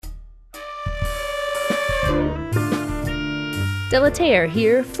Delaterre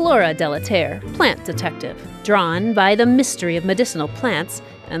here, Flora Delaterre, plant detective. Drawn by the mystery of medicinal plants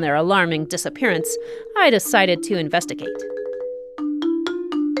and their alarming disappearance, I decided to investigate.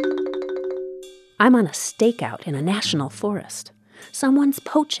 I'm on a stakeout in a national forest. Someone's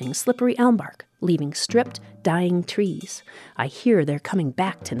poaching slippery elm bark, leaving stripped, dying trees. I hear they're coming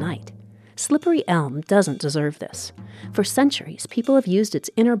back tonight. Slippery elm doesn't deserve this. For centuries, people have used its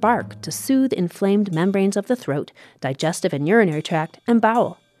inner bark to soothe inflamed membranes of the throat, digestive and urinary tract, and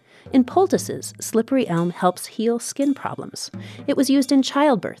bowel. In poultices, slippery elm helps heal skin problems. It was used in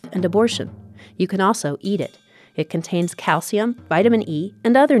childbirth and abortion. You can also eat it. It contains calcium, vitamin E,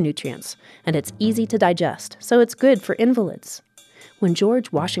 and other nutrients, and it's easy to digest, so it's good for invalids. When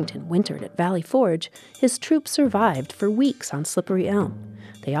George Washington wintered at Valley Forge, his troops survived for weeks on slippery elm.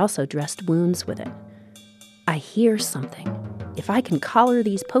 They also dressed wounds with it. I hear something. If I can collar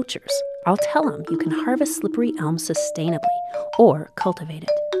these poachers, I'll tell them you can harvest slippery elm sustainably or cultivate it.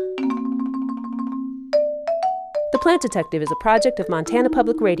 The Plant Detective is a project of Montana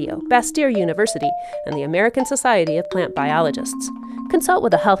Public Radio, Bastyr University, and the American Society of Plant Biologists. Consult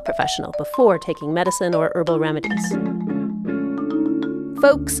with a health professional before taking medicine or herbal remedies.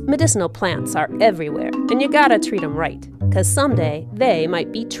 Folks, medicinal plants are everywhere, and you gotta treat them right, because someday they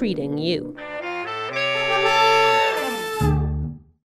might be treating you.